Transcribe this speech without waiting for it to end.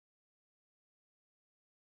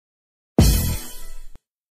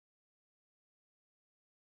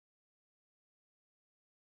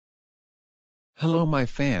Hello my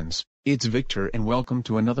fans, it's Victor and welcome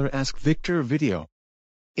to another Ask Victor video.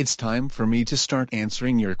 It's time for me to start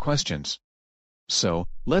answering your questions. So,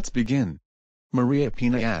 let's begin. Maria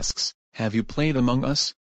Pina asks, have you played Among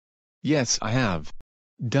Us? Yes I have.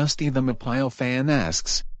 Dusty the Mapile fan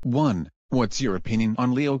asks, 1. What's your opinion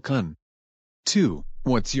on Leo Kun? 2.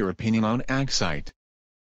 What's your opinion on Axite?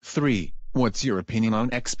 3. What's your opinion on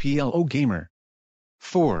XPLO Gamer?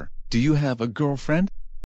 4. Do you have a girlfriend?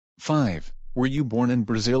 5. Were you born in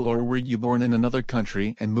Brazil or were you born in another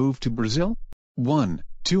country and moved to Brazil? 1,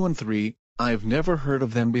 2 and 3, I've never heard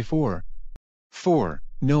of them before. 4,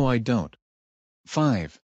 no I don't.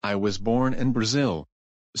 5, I was born in Brazil.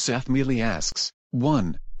 Seth Mealy asks,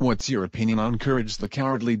 1. What's your opinion on Courage the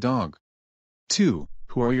Cowardly Dog? 2.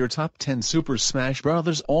 Who are your top 10 Super Smash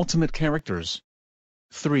Bros. Ultimate characters?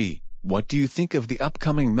 3. What do you think of the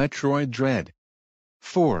upcoming Metroid Dread?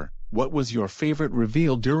 4. What was your favorite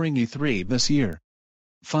reveal during E3 this year?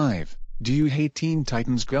 5. Do you hate Teen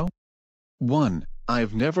Titans Go? 1.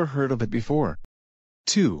 I've never heard of it before.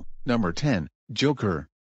 2. Number 10, Joker.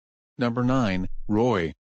 Number 9,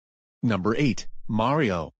 Roy. Number 8,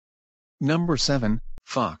 Mario. Number 7,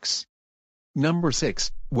 Fox. Number 6,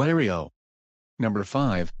 Wario. Number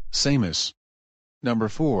 5, Samus. Number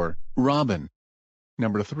 4, Robin.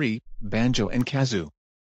 Number 3, Banjo and Kazooie.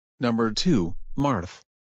 Number 2, Marth.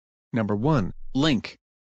 Number 1, Link.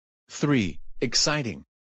 3, Exciting.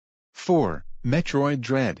 4, Metroid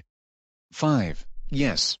Dread. 5,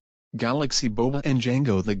 Yes, Galaxy Boba and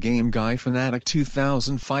Django the Game Guy Fanatic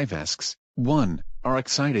 2005 asks, 1. Are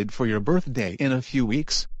excited for your birthday in a few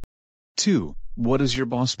weeks? 2. What is your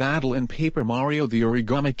boss battle in Paper Mario the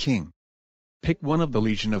Origami King? Pick one of the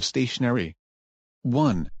Legion of Stationery.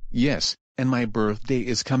 1. Yes, and my birthday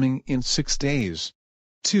is coming in 6 days.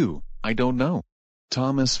 2. I don't know.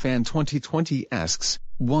 Thomas Fan 2020 asks,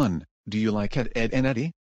 1. Do you like Ed, Edd n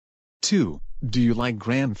Eddy? 2. Do you like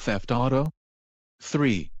Grand Theft Auto?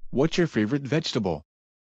 3. What's your favorite vegetable?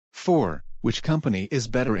 4. Which company is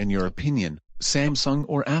better in your opinion, Samsung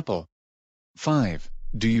or Apple? 5.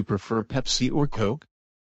 Do you prefer Pepsi or Coke?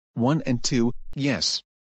 1 and 2, yes.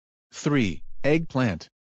 3. Eggplant.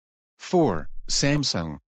 4.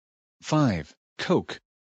 Samsung. 5. Coke.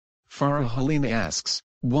 Farah Helena asks,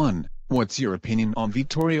 1. What's your opinion on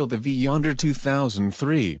Vittorio the V Yonder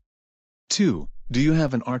 2003? 2. Do you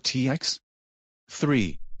have an RTX?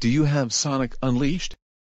 3. Do you have Sonic Unleashed?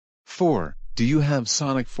 4. Do you have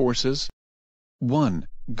Sonic Forces? 1.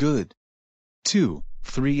 Good. 2,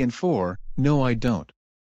 3 and 4, no I don't.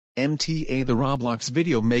 MTA the Roblox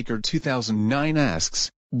Video Maker 2009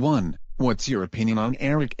 asks, 1. What's your opinion on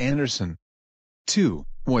Eric Anderson? 2.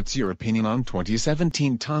 What's your opinion on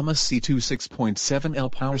 2017 Thomas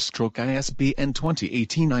C26.7L Powerstroke ISBN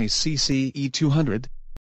 2018 ICCE 200?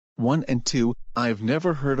 1 and 2, I've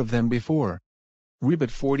never heard of them before.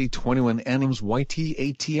 Rebit 4021 Anims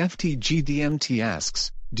YTATFTGDMT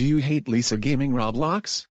asks, do you hate Lisa Gaming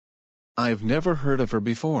Roblox? I've never heard of her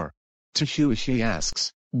before. Tashuishi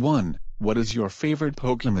asks, 1. What is your favorite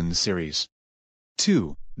Pokemon series?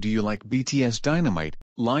 2. Do you like BTS Dynamite,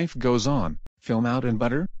 Life Goes On, Film Out and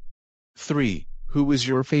Butter? 3. Who is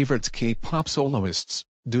your favorite K-pop soloists,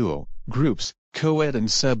 duo, groups, co-ed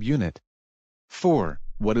and sub-unit? 4.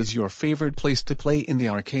 What is your favorite place to play in the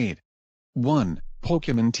arcade? 1.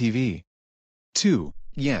 Pokemon TV. 2.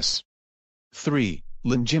 Yes. 3.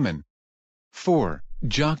 Lin Jimin. 4.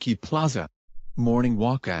 Jockey Plaza. Morning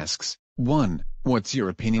Walk asks, 1. What's your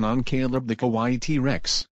opinion on Caleb the Kawaii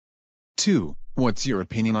T-Rex? 2. What's your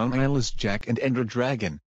opinion on Eyeless Jack and Ender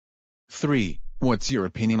Dragon? 3. What's your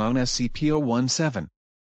opinion on SCP-017?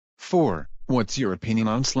 4. What's your opinion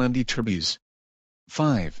on Slendy Turbies?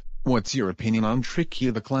 5. What's your opinion on Tricky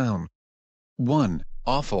the Clown? 1.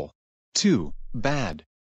 Awful. 2. Bad.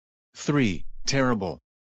 3. Terrible.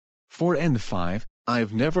 4 and 5,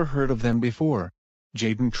 I've never heard of them before.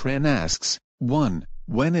 Jaden Tran asks, 1.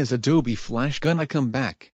 When is Adobe Flash gonna come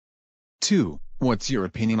back? 2. What's your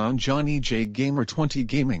opinion on Johnny J Gamer 20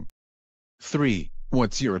 Gaming? 3.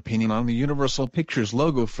 What's your opinion on the Universal Pictures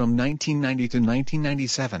logo from 1990 to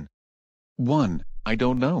 1997? 1. I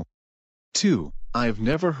don't know. 2. I've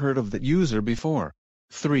never heard of that user before.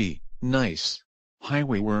 3. Nice.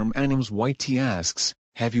 Highwayworm Anims YT asks,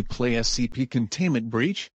 have you played SCP Containment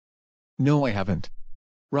Breach? No I haven't.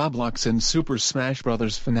 Roblox and Super Smash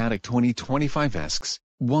Bros. Fanatic 2025 asks,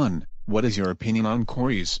 1. What is your opinion on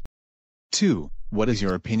Corys? 2. What is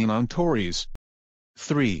your opinion on Tories?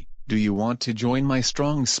 3. Do you want to join my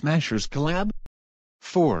Strong Smashers collab?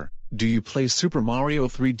 4. Do you play Super Mario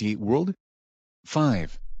 3D World?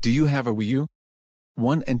 5. Do you have a Wii U?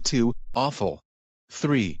 1 and 2, awful.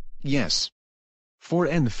 3, yes. 4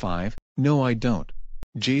 and 5, no I don't.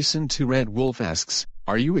 Jason to Red Wolf asks,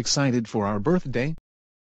 are you excited for our birthday?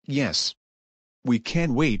 Yes. We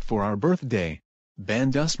can't wait for our birthday.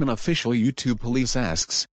 Ben Dustman official YouTube police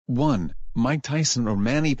asks, 1. Mike Tyson or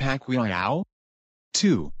Manny Pacquiao?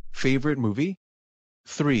 2. Favorite movie?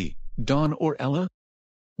 3. Don or Ella?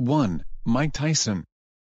 1. Mike Tyson.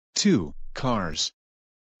 2. Cars.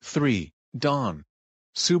 3. Don.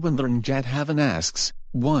 Subandran Jadhavan asks,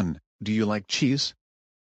 1. Do you like cheese?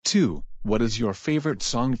 2. What is your favorite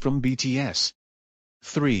song from BTS?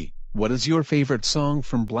 3. What is your favorite song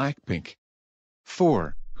from Blackpink?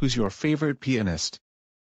 4. Who's your favorite pianist?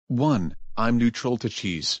 1. I'm neutral to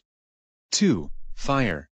cheese. 2.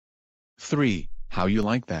 Fire. 3. How you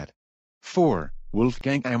like that? 4.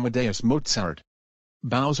 Wolfgang Amadeus Mozart.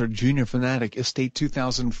 Bowser Jr. Fanatic Estate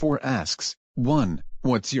 2004 asks, 1.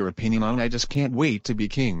 What's your opinion on I Just Can't Wait to Be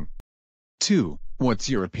King? 2. What's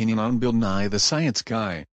your opinion on Bill Nye the Science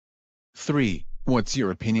Guy? 3. What's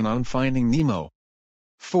your opinion on Finding Nemo?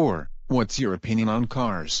 4. What's your opinion on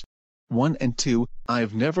Cars? 1 and 2,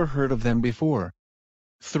 I've never heard of them before.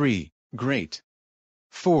 3. Great.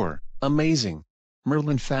 4. Amazing.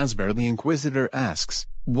 Merlin Fazbear the Inquisitor asks,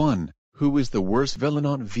 1. Who is the worst villain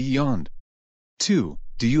on Beyond? 2.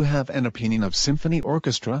 Do you have an opinion of Symphony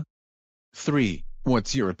Orchestra? 3.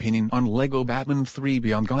 What's your opinion on Lego Batman 3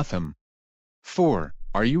 Beyond Gotham? 4.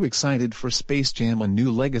 Are you excited for Space Jam: A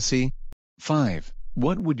New Legacy? 5.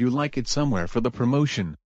 What would you like it somewhere for the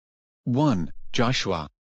promotion? 1. Joshua.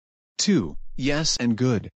 2. Yes and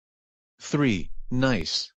good. 3.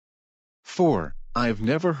 Nice. 4. I've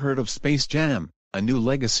never heard of Space Jam: A New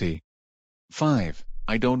Legacy. 5.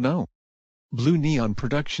 I don't know. Blue Neon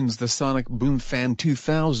Productions The Sonic Boom Fan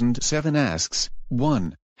 2007 asks,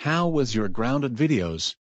 1. How was your Grounded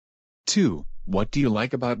videos? 2. What do you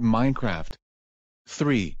like about Minecraft?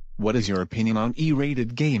 3. What is your opinion on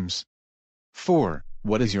E-rated games? 4.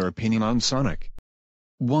 What is your opinion on Sonic?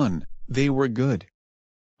 1. They were good.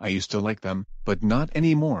 I used to like them, but not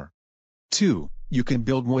anymore. 2. You can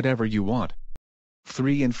build whatever you want.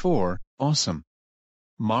 3 and 4, awesome.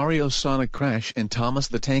 Mario Sonic Crash and Thomas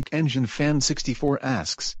the Tank Engine Fan 64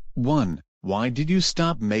 asks, 1. Why did you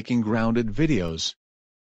stop making Grounded videos?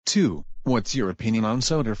 2. What's your opinion on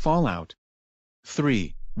Soda Fallout?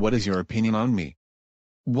 3. What is your opinion on me?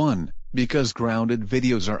 1. Because Grounded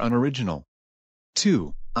videos are unoriginal.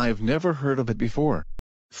 2. I've never heard of it before.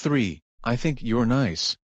 3. I think you're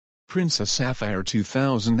nice. Princess Sapphire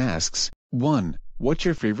 2000 asks, 1. What's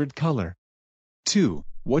your favorite color? 2.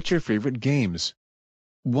 What's your favorite games?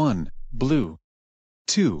 1. Blue.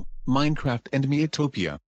 2. Minecraft and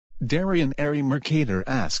Miitopia. Darian Ari Mercator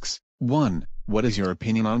asks, 1. What is your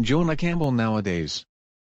opinion on Jonah Campbell nowadays?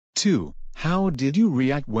 2. How did you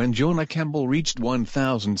react when Jonah Campbell reached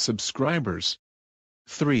 1,000 subscribers?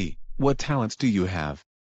 3. What talents do you have?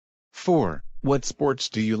 4. What sports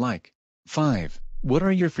do you like? 5. What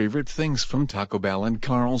are your favorite things from Taco Bell and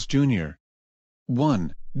Carl's Jr.?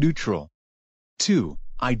 1. Neutral. 2.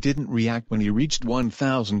 I didn't react when he reached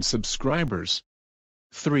 1,000 subscribers.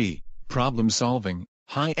 3. Problem solving,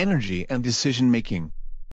 high energy and decision making.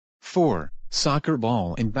 4. Soccer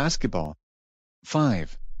ball and basketball.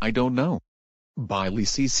 5. I don't know. Biley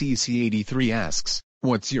CCC83 asks,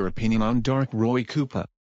 what's your opinion on Dark Roy Koopa?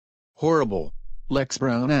 Horrible. Lex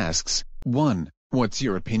Brown asks, 1. What's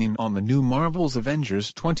your opinion on the new Marvel's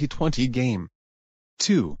Avengers 2020 game?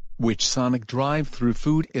 2. Which Sonic drive-thru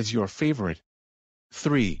food is your favorite?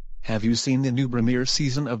 3. Have you seen the new premiere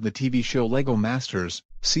season of the TV show Lego Masters,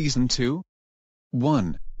 Season 2?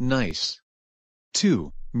 1. Nice.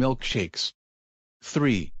 2. Milkshakes.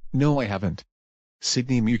 3. No I haven't.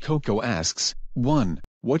 Sydney Mukoko asks, 1.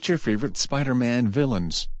 What's your favorite Spider-Man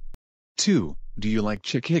villains? 2. Do you like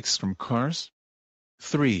Chick Hicks from Cars?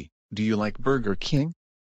 3. Do you like Burger King?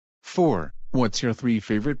 4. What's your 3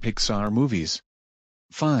 favorite Pixar movies?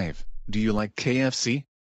 5. Do you like KFC?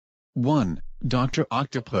 1. Dr.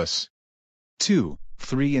 Octopus. 2,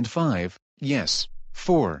 3 and 5, yes.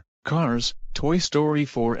 4. Cars, Toy Story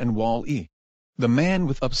 4 and Wall-E. The man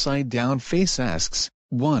with upside-down face asks,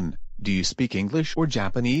 1. Do you speak English or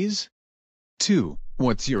Japanese? 2.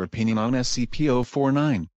 What's your opinion on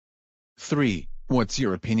SCP-049? 3. What's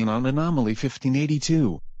your opinion on Anomaly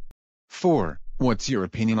 1582? 4. What's your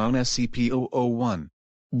opinion on SCP-001?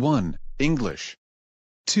 1. English.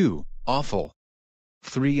 2. Awful.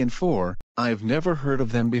 3 and 4, I've never heard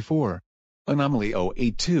of them before. Anomaly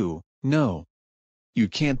 082, no. You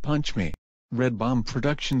can't punch me. Red Bomb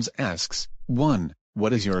Productions asks, 1.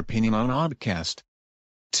 What is your opinion on Oddcast?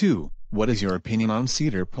 2. What is your opinion on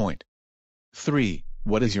Cedar Point? 3.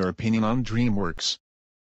 What is your opinion on DreamWorks?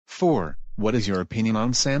 4. what is your opinion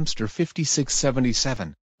on Samster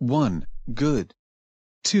 5677? 1. Good.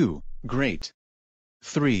 2. Great.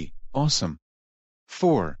 3. Awesome.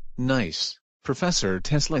 4. Nice. Professor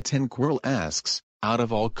Tesla 10 Quirl asks, out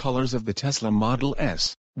of all colors of the Tesla Model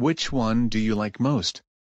S, which one do you like most?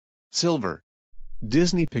 Silver.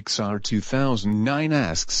 Disney Pixar 2009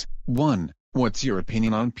 asks, 1. What's your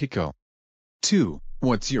opinion on Pico? 2.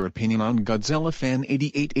 What's your opinion on Godzilla Fan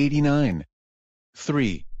 8889?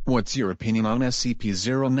 3. What's your opinion on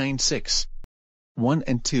SCP-096? 1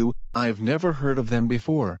 and 2, I've never heard of them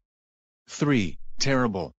before. 3.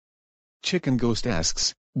 Terrible. Chicken Ghost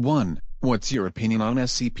asks, 1. What's your opinion on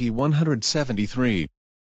SCP-173?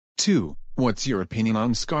 2. What's your opinion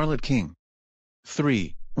on Scarlet King?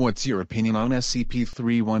 3. What's your opinion on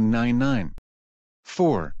SCP-3199?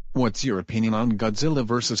 4. What's your opinion on Godzilla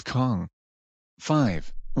vs. Kong?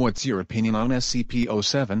 5. What's your opinion on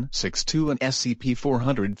SCP-0762 and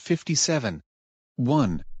SCP-457?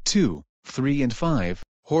 1, 2, 3 and 5,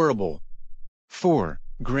 horrible. 4,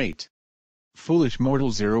 great. Foolish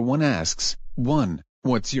Mortal 01 asks, 1.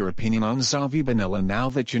 What's your opinion on Xavi Bonilla now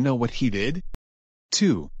that you know what he did?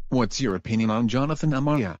 2. What's your opinion on Jonathan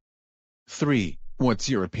Amaya? 3. What's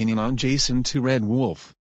your opinion on Jason 2 Red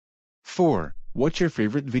Wolf? 4. What's your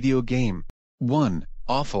favorite video game? 1.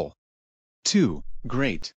 Awful. 2.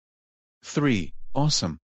 Great. 3.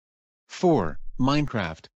 Awesome. 4.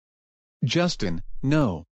 Minecraft. Justin,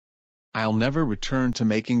 no. I'll never return to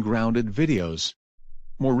making grounded videos.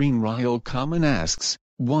 Maureen Ryle Common asks,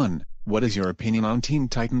 1. What is your opinion on Teen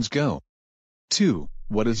Titans Go? 2.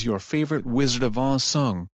 What is your favorite Wizard of Oz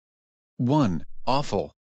song? 1.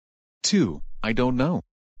 Awful. 2. I don't know.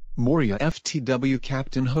 Moria FTW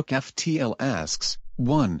Captain Hook FTL asks,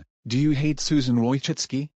 1. Do you hate Susan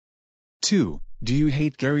Wojcicki? 2. Do you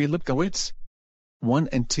hate Gary Lipkowitz? 1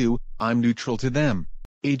 and 2, I'm neutral to them.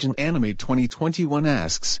 Agent Anime 2021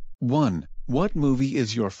 asks, 1. What movie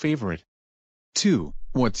is your favorite? 2.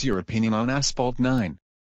 What's your opinion on Asphalt 9?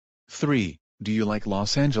 3. Do you like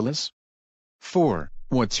Los Angeles? 4.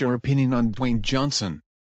 What's your opinion on Dwayne Johnson?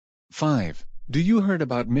 5. Do you heard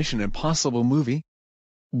about Mission Impossible movie?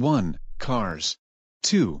 1. Cars.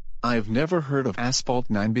 2. I've never heard of Asphalt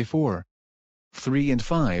 9 before. 3 and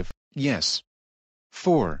 5, yes.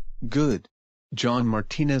 4. Good. John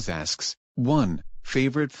Martinez asks, 1.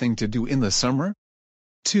 Favorite thing to do in the summer?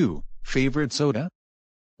 2. Favorite soda?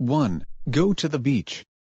 1. Go to the beach.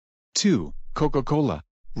 2. Coca-Cola.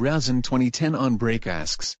 Razin 2010 on break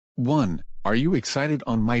asks, 1. Are you excited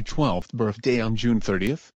on my 12th birthday on June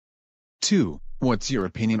 30th? 2. What's your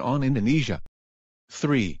opinion on Indonesia?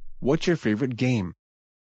 3. What's your favorite game?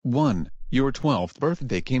 1. Your 12th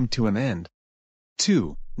birthday came to an end.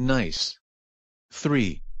 2. Nice.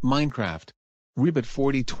 3. Minecraft. Ribbit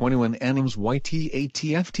 4021 Anims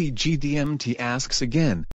YTATFTGDMT asks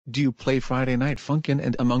again, do you play Friday Night Funkin'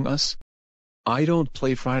 and Among Us? I don't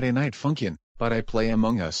play Friday Night Funkin', but I play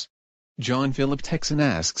Among Us. John Philip Texan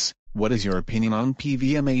asks, what is your opinion on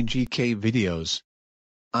PVMAGK videos?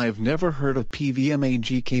 I've never heard of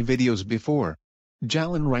PVMAGK videos before.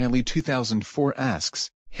 Jalen Riley 2004 asks,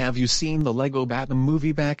 have you seen the Lego Batman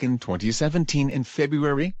movie back in 2017 in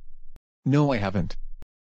February? No, I haven't.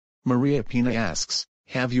 Maria Pina asks,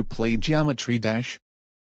 have you played Geometry Dash?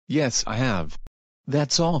 Yes, I have.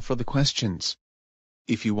 That's all for the questions.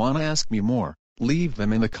 If you want to ask me more, leave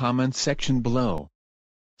them in the comments section below.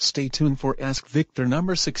 Stay tuned for Ask Victor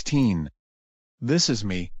number 16. This is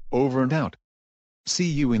me, over and out. See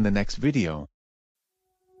you in the next video.